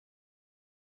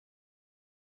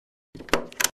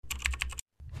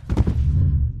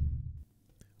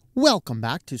Welcome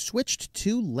back to Switched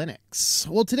to Linux.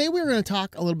 Well, today we're going to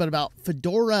talk a little bit about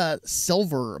Fedora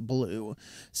Silverblue.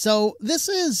 So this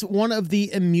is one of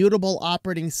the immutable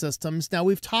operating systems. Now,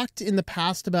 we've talked in the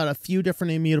past about a few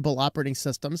different immutable operating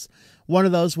systems. One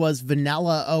of those was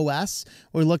Vanilla OS.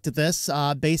 We looked at this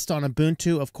based on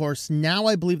Ubuntu, of course. Now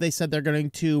I believe they said they're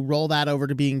going to roll that over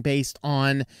to being based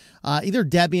on either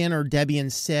Debian or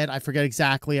Debian SID. I forget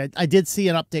exactly. I did see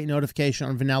an update notification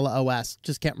on Vanilla OS.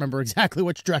 Just can't remember exactly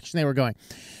which direction they were going.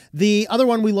 The other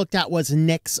one we looked at was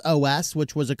Nix OS,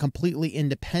 which was a completely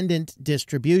independent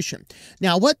distribution.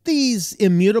 Now, what these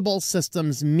immutable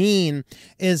systems mean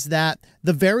is that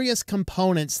the various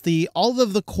components, all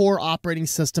of the core operating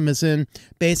system is in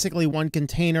basically one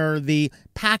container. The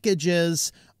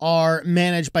packages are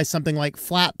managed by something like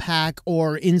Flatpak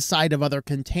or inside of other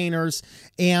containers.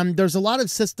 And there's a lot of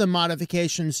system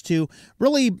modifications to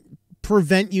really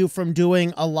prevent you from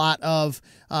doing a lot of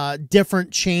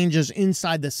different changes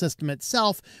inside the system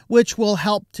itself, which will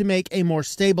help to make a more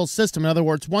stable system. In other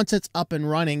words, once it's up and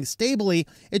running stably,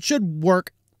 it should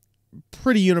work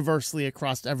pretty universally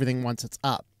across everything once it's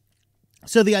up.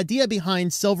 So the idea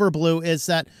behind Silverblue is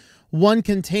that one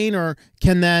container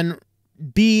can then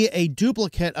be a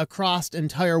duplicate across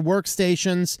entire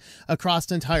workstations,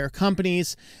 across entire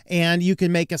companies, and you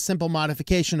can make a simple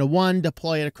modification to one,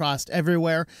 deploy it across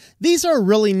everywhere. These are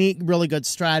really neat, really good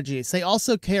strategies. They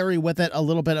also carry with it a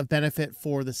little bit of benefit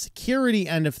for the security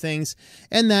end of things,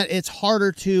 and that it's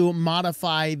harder to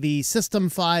modify the system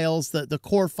files, the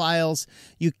core files.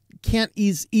 You can't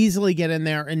easily get in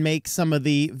there and make some of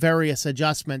the various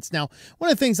adjustments. Now, one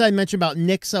of the things I mentioned about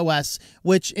Nix OS,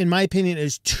 which in my opinion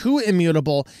is too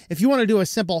immutable, if you want to do a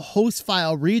simple host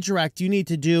file redirect, you need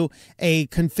to do a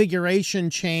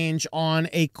configuration change on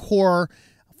a core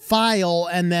file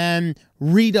and then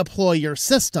redeploy your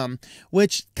system,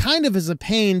 which kind of is a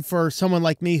pain for someone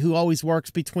like me who always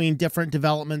works between different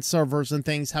development servers and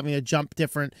things, having to jump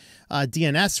different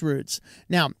DNS routes.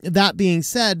 Now, that being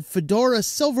said, Fedora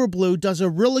Silverblue does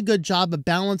a really good job of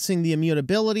balancing the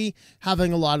immutability,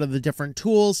 having a lot of the different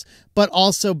tools, but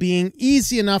also being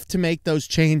easy enough to make those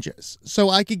changes.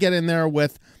 So I could get in there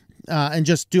with and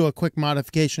just do a quick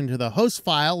modification to the host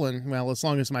file, and well, as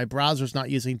long as my browser's not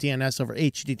using DNS over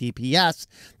HTTPS,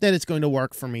 then it's going to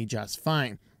work for me just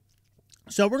fine.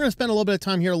 So we're going to spend a little bit of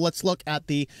time here. Let's look at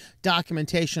the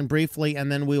documentation briefly,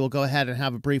 and then we will go ahead and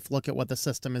have a brief look at what the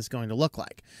system is going to look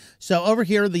like. So over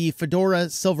here, the Fedora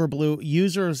Silverblue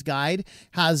User's Guide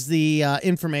has the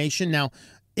information. Now,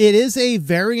 it is a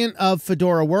variant of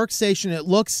Fedora Workstation. It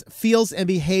looks, feels, and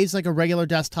behaves like a regular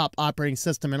desktop operating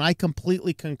system, and I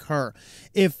completely concur.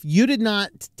 If you did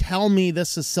not tell me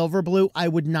this is Silverblue, I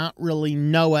would not really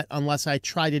know it unless I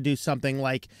try to do something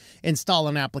like install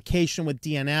an application with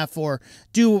DNF or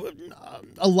do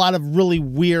a lot of really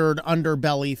weird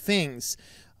underbelly things.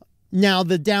 Now,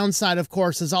 the downside, of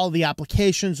course, is all the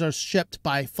applications are shipped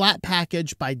by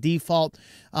Flatpak by default,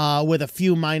 with a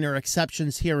few minor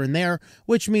exceptions here and there,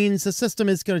 which means the system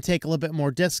is going to take a little bit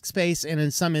more disk space and in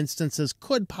some instances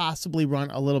could possibly run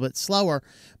a little bit slower.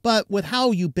 But with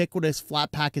how ubiquitous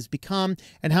Flatpak has become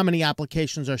and how many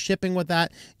applications are shipping with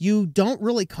that, you don't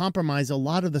really compromise a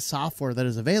lot of the software that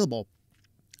is available.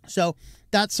 So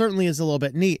that certainly is a little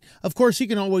bit neat. Of course, you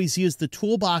can always use the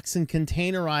toolbox and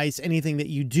containerize anything that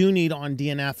you do need on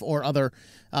DNF or other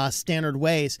standard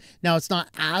ways. Now, it's not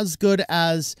as good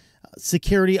as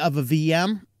security of a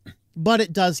VM, but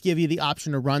it does give you the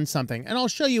option to run something. And I'll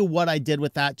show you what I did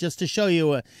with that just to show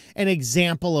you an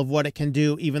example of what it can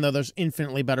do, even though there's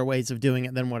infinitely better ways of doing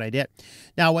it than what I did.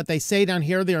 Now, what they say down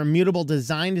here, their immutable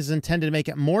design is intended to make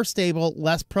it more stable,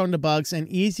 less prone to bugs, and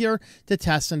easier to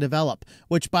test and develop.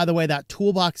 Which, by the way, that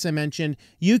toolbox I mentioned,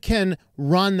 you can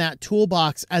run that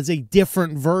toolbox as a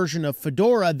different version of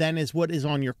Fedora than is what is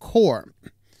on your core,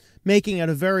 making it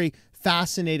a very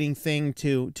fascinating thing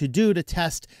to do to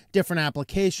test different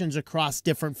applications across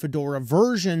different Fedora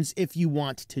versions if you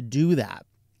want to do that.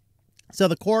 So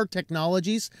the core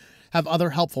technologies have other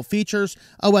helpful features.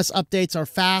 OS updates are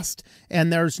fast,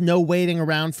 and there's no waiting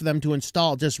around for them to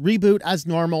install. Just reboot as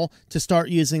normal to start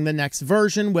using the next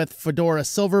version with Fedora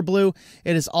Silverblue.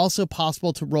 It is also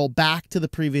possible to roll back to the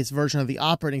previous version of the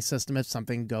operating system if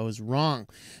something goes wrong.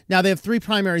 Now, they have three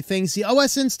primary things. The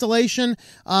OS installation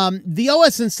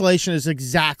is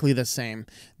exactly the same.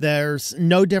 There's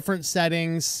no different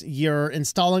settings. You're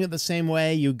installing it the same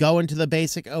way. You go into the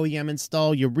basic OEM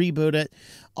install, you reboot it.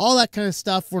 All that kind of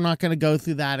stuff we're not going to go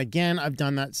through that again. I've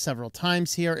done that several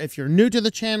times here. If you're new to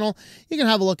the channel, you can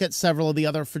have a look at several of the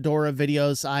other Fedora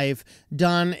videos I've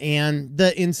done, and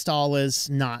the install is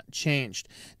not changed.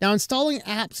 Now, installing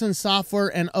apps and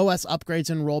software and OS upgrades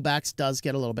and rollbacks does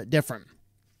get a little bit different.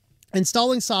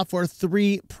 Installing software,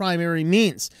 3 primary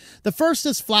means. The first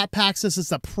is Flatpaks. This is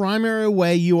the primary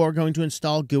way you are going to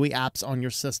install GUI apps on your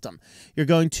system. You're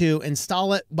going to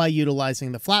install it by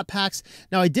utilizing the Flatpaks.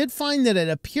 Now, I did find that it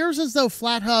appears as though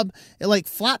Flathub, like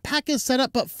Flatpak is set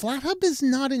up, but Flathub is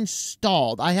not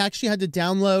installed. I actually had to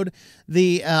download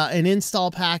an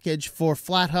install package for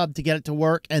Flathub to get it to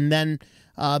work, and then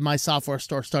my software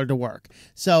store started to work.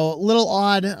 So a little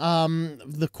odd.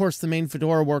 Of course, the main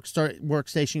Fedora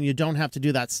workstation, you don't have to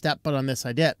do that step, but on this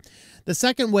I did. The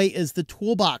second way is the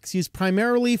toolbox, used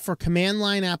primarily for command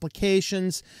line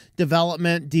applications,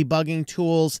 development, debugging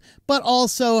tools, but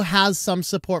also has some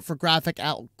support for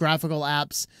graphical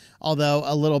apps, although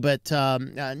a little bit,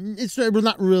 it's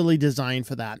not really designed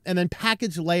for that. And then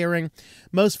package layering.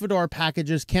 Most Fedora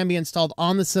packages can be installed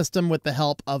on the system with the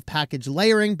help of package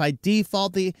layering. By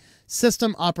default, the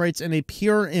system operates in a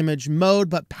pure image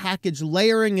mode, but package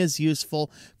layering is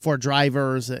useful for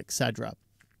drivers, etc.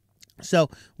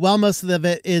 So while most of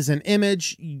it is an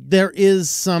image, there is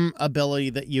some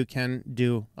ability that you can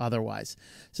do otherwise.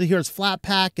 So here's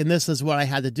Flatpak, and this is what I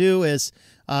had to do is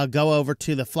go over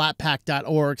to the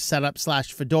flatpak.org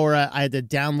setup/Fedora. I had to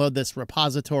download this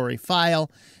repository file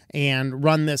and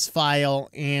run this file,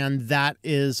 and that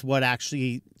is what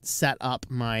actually set up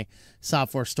my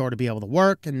software store to be able to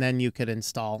work, and then you could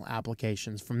install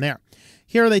applications from there.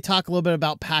 Here they talk a little bit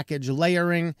about package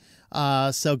layering.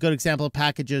 So good example of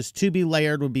packages to be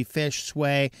layered would be Fish,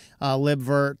 Sway,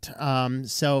 libvirt.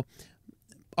 So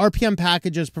RPM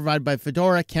packages provided by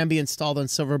Fedora can be installed on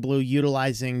Silverblue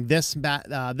utilizing this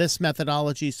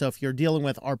methodology. So if you're dealing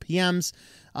with RPMs,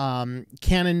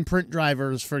 Canon print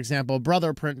drivers, for example,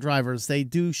 Brother print drivers, they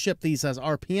do ship these as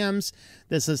RPMs.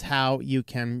 This is how you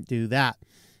can do that.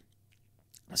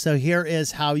 So here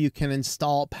is how you can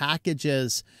install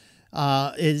packages.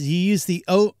 Is you use the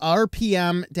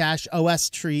RPM-OS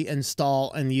tree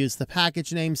install and use the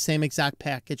package name, same exact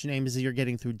package name as you're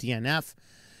getting through DNF.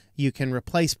 You can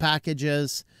replace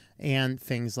packages and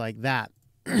things like that.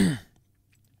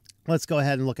 Let's go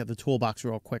ahead and look at the toolbox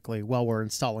real quickly while we're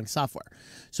installing software.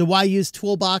 So why use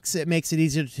toolbox? It makes it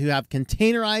easier to have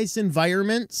containerized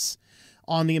environments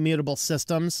on the Immutable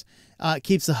systems. It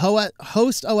keeps the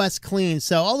host OS clean.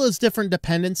 So all those different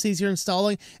dependencies you're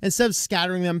installing, instead of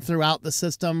scattering them throughout the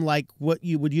system like what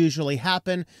you would usually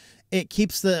happen, it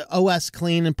keeps the OS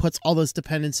clean and puts all those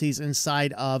dependencies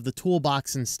inside of the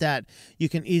toolbox instead. You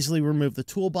can easily remove the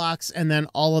toolbox, and then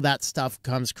all of that stuff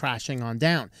comes crashing on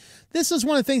down. This is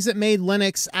one of the things that made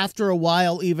Linux, after a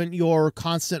while, even your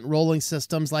constant rolling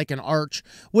systems like an Arch,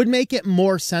 would make it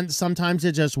more sense sometimes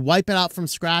to just wipe it out from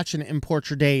scratch and import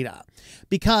your data.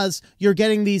 Because you're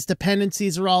getting these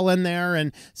dependencies are all in there,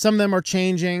 and some of them are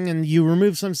changing, and you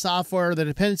remove some software, the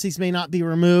dependencies may not be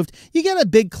removed. You get a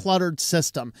big cluttered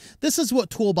system. This is what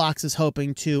Toolbox is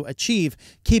hoping to achieve,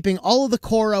 keeping all of the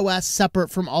core OS separate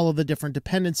from all of the different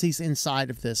dependencies inside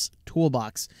of this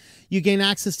toolbox. You gain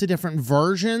access to different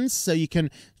versions, so you can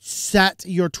set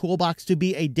your toolbox to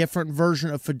be a different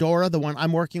version of Fedora. The one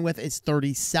I'm working with is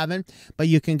 37, but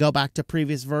you can go back to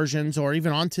previous versions or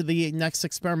even onto the next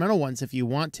experimental ones if you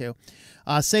want to.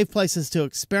 Safe places to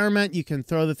experiment. You can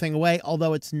throw the thing away,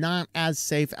 although it's not as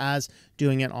safe as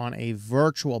doing it on a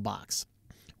virtual box.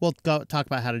 We'll go talk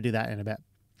about how to do that in a bit.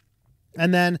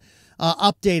 And then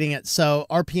updating it. So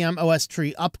RPM OS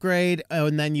tree upgrade,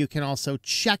 and then you can also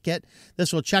check it.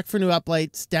 This will check for new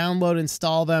updates, download,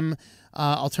 install them.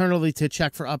 Alternatively, to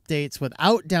check for updates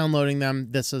without downloading them,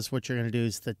 this is what you're going to do,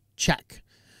 is the check.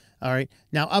 All right.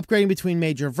 Now, upgrading between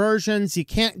major versions, you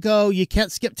can't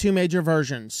skip 2 major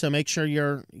versions. So make sure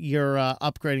you're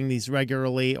upgrading these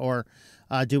regularly, or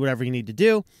do whatever you need to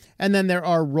do. And then there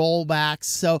are rollbacks.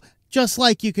 So just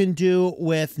like you can do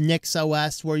with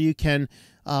NixOS, where you can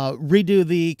redo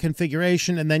the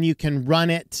configuration and then you can run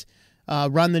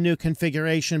the new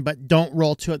configuration, but don't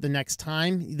roll to it the next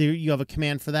time. You have a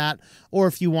command for that. Or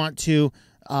if you want to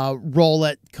roll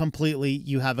it completely,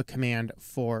 you have a command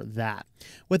for that.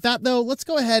 With that, though, let's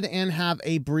go ahead and have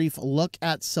a brief look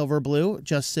at Silverblue,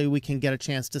 just so we can get a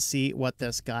chance to see what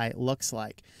this guy looks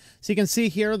like. So you can see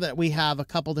here that we have a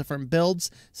couple different builds.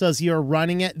 So as you're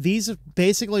running it, these are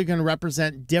basically going to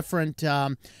represent different,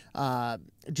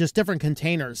 just different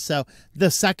containers. So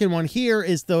the second one here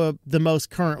is the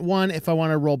most current one. If I want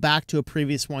to roll back to a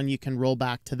previous one, you can roll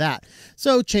back to that.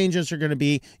 So changes are going to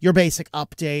be your basic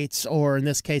updates, or in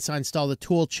this case, I installed a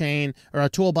tool chain or a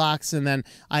toolbox, and then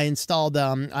I installed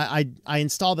I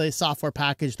installed a software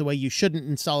package the way you shouldn't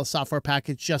install a software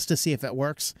package, just to see if it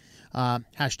works.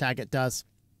 Hashtag it does.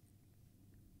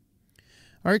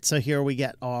 All right, so here we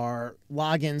get our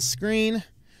login screen.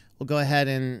 We'll go ahead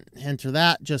and enter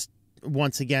that. Just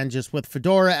once again, just with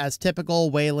Fedora as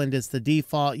typical, Wayland is the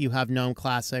default. You have GNOME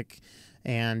Classic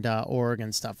and org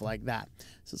and stuff like that.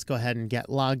 So let's go ahead and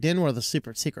get logged in with a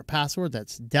super secret password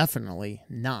that's definitely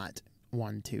not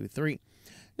 123.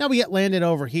 Now we get landed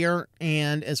over here,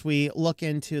 and as we look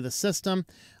into the system,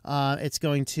 it's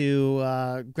going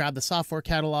to grab the software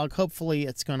catalog. Hopefully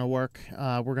it's going to work.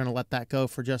 We're going to let that go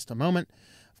for just a moment.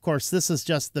 Of course, this is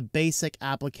just the basic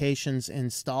applications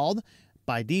installed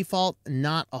by default,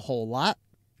 not a whole lot.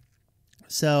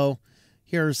 So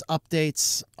here's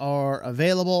updates are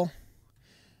available.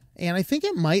 And I think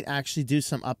it might actually do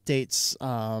some updates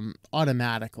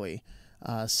automatically.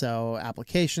 So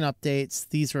application updates,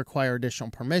 these require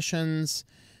additional permissions.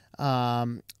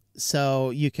 So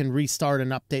you can restart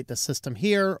and update the system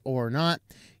here or not.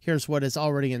 Here's what is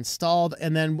already installed.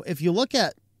 And then if you look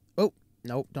at, oh,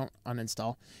 nope, don't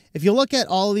uninstall. If you look at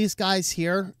all of these guys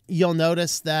here, you'll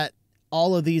notice that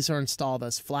all of these are installed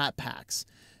as flat packs.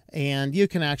 And you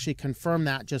can actually confirm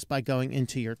that just by going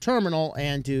into your terminal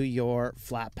and do your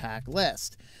flat pack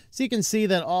list. So you can see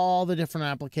that all the different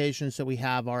applications that we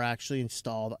have are actually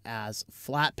installed as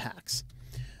flat packs.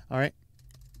 All right.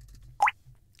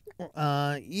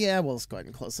 Yeah, well, let's go ahead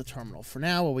and close the terminal for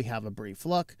now while we have a brief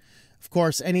look. Of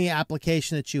course, any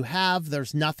application that you have,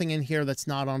 there's nothing in here that's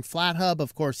not on FlatHub.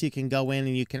 Of course, you can go in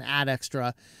and you can add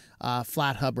extra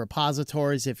FlatHub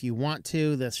repositories if you want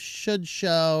to. This should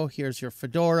show. Here's your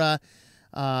Fedora.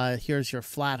 Here's your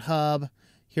FlatHub.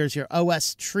 Here's your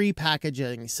OS tree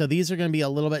packaging. So these are going to be a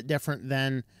little bit different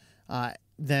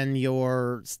than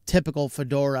your typical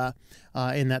Fedora,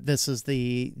 in that this is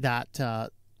that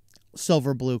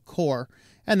Silverblue core.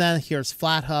 And then here's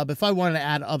FlatHub. If I wanted to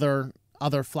add other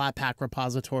Flatpak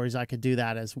repositories, I could do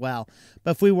that as well.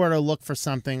 But if we were to look for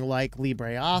something like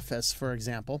LibreOffice, for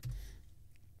example,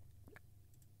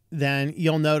 then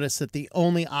you'll notice that the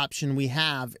only option we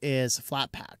have is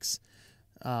Flatpaks.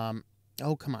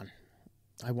 Oh, come on.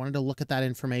 I wanted to look at that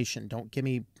information. Don't give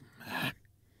me...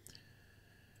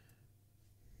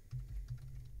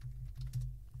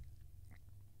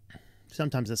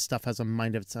 Sometimes this stuff has a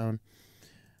mind of its own.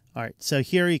 All right, so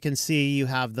here you can see you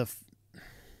have the...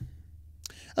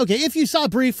 Okay, if you saw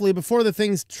briefly before the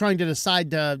thing's trying to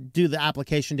decide to do the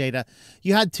application data,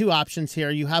 you had two options here.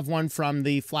 You have one from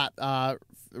the flat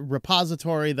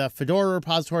repository, the Fedora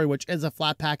repository, which is a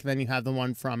Flatpak. Then you have the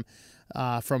one from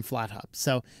FlatHub.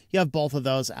 So you have both of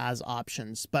those as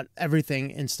options, but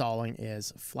everything installing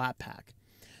is Flatpak.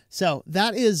 So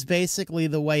that is basically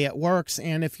the way it works.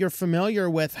 And if you're familiar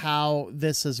with how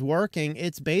this is working,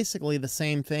 it's basically the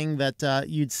same thing that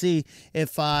you'd see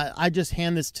if I just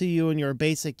hand this to you and you're a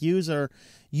basic user.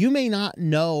 You may not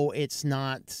know it's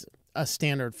not a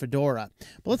standard Fedora.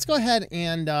 But let's go ahead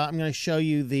and I'm going to show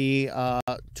you the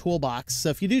toolbox. So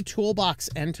if you do toolbox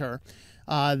enter,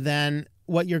 then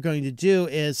what you're going to do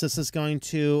is this is going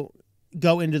to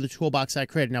go into the toolbox I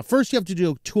created. Now, first you have to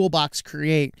do a toolbox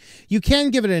create. You can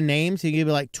give it a name, so you give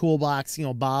it like toolbox,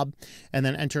 Bob, and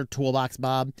then enter toolbox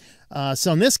Bob.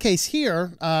 So in this case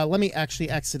here, let me actually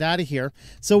exit out of here.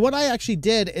 So what I actually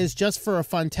did is just for a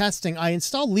fun testing, I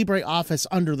installed LibreOffice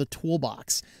under the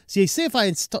toolbox. So you see if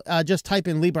I just type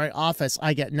in LibreOffice,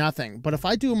 I get nothing. But if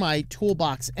I do my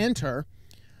toolbox enter,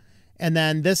 and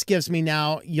then this gives me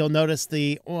now, you'll notice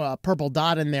the purple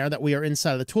dot in there that we are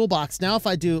inside of the toolbox. Now, if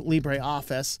I do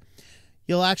LibreOffice,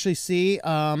 you'll actually see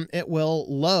it will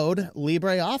load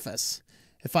LibreOffice.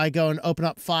 If I go and open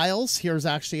up files, here's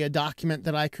actually a document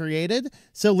that I created.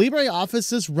 So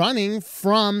LibreOffice is running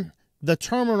from the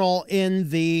terminal in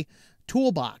the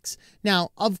toolbox. Now,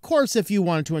 of course, if you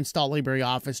wanted to install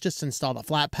LibreOffice, just install the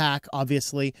Flatpak,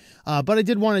 obviously. But I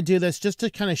did want to do this just to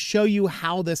kind of show you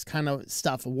how this kind of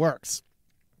stuff works.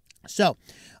 So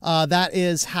that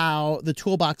is how the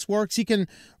toolbox works. You can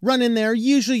run in there,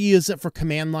 usually use it for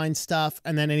command line stuff,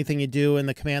 and then anything you do in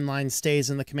the command line stays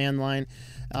in the command line.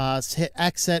 Hit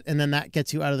exit, and then that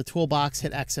gets you out of the toolbox.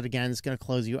 Hit exit again. It's going to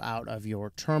close you out of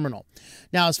your terminal.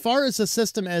 Now, as far as the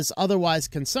system is otherwise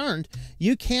concerned,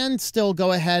 you can still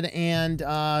go ahead and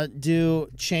do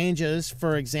changes,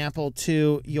 for example,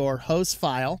 to your host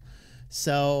file.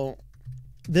 So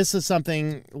this is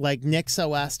something like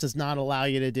NixOS does not allow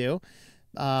you to do.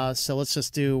 So let's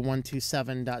just do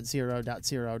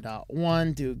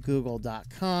 127.0.0.1, do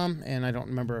google.com, and I don't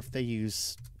remember if they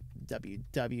use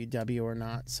www or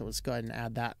not, so let's go ahead and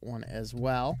add that one as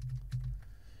well.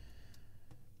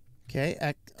 Okay,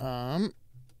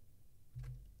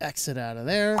 exit out of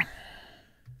there,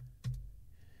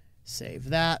 save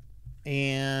that,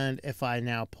 and if I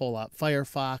now pull up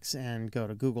Firefox and go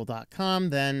to google.com,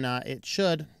 then it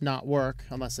should not work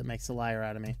unless it makes a liar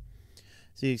out of me.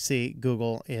 So you see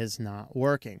Google is not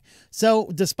working. So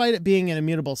despite it being an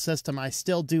immutable system, I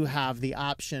still do have the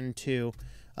option to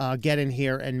get in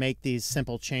here and make these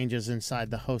simple changes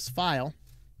inside the host file.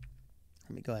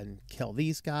 Let me go ahead and kill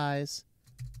these guys.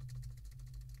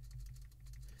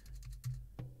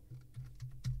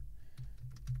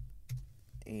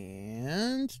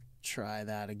 And try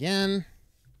that again.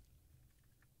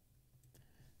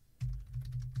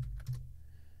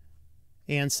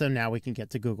 And so now we can get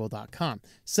to google.com.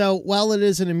 So while it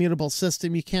is an immutable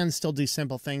system, you can still do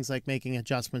simple things like making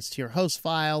adjustments to your host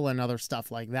file and other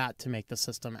stuff like that to make the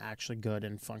system actually good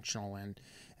and functional and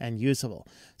usable.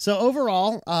 So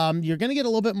overall, you're going to get a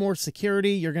little bit more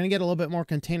security. You're going to get a little bit more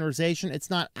containerization. It's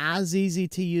not as easy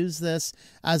to use this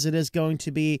as it is going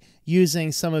to be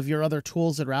using some of your other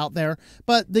tools that are out there.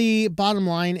 But the bottom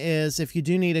line is, if you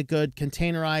do need a good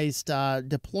containerized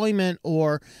deployment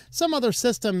or some other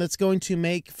system that's going to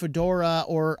make Fedora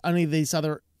or any of these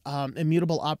other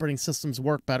immutable operating systems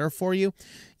work better for you,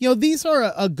 these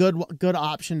are a good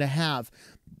option to have.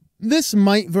 This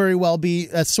might very well be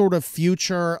a sort of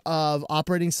future of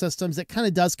operating systems. It kind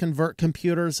of does convert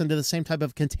computers into the same type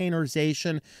of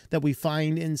containerization that we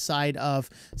find inside of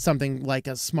something like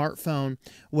a smartphone,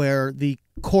 where the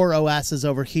core OS is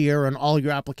over here and all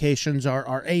your applications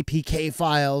are APK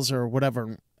files or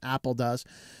whatever Apple does,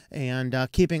 and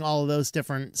keeping all of those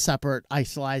different separate,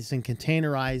 isolated, and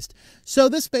containerized. So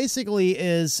this basically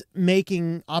is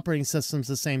making operating systems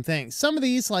the same thing. Some of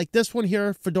these, like this one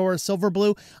here, Fedora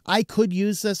Silverblue, I could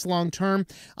use this long term.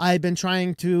 I've been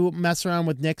trying to mess around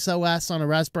with NixOS on a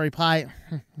Raspberry Pi.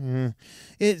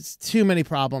 It's too many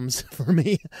problems for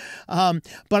me. But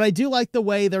I do like the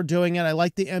way they're doing it. I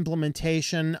like the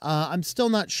implementation. I'm still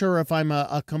not sure if I'm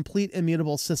a complete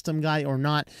immutable system guy or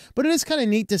not, but it is kind of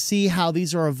neat to see how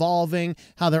these are evolving,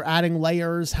 how they're adding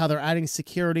layers, how they're adding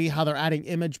security, how they're adding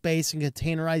image-based and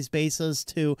containerized bases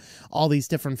to all these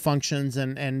different functions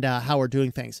and how we're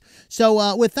doing things.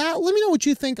 So with that, let me know what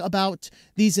you think about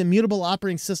these immutable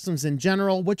operating systems in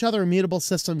general. Which other immutable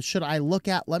systems should I look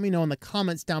at? Let me know in the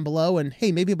comments down below. And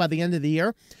hey, maybe by the end of the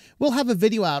year, we'll have a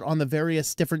video out on the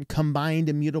various different combined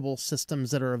immutable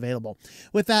systems that are available.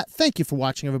 With that, thank you for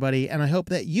watching, everybody, and I hope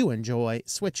that you enjoy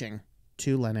switching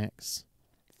to Linux.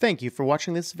 Thank you for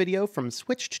watching this video from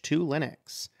Switched to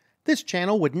Linux. This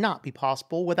channel would not be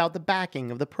possible without the backing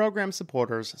of the program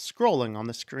supporters scrolling on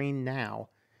the screen now.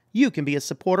 You can be a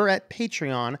supporter at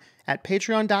Patreon at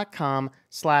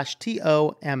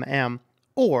patreon.com/TOMM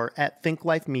or at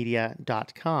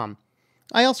thinklifemedia.com.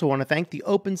 I also want to thank the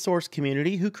open source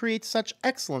community who creates such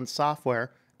excellent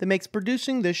software that makes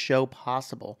producing this show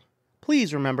possible.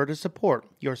 Please remember to support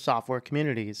your software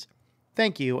communities.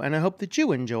 Thank you, and I hope that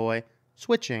you enjoy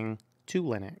switching to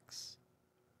Linux.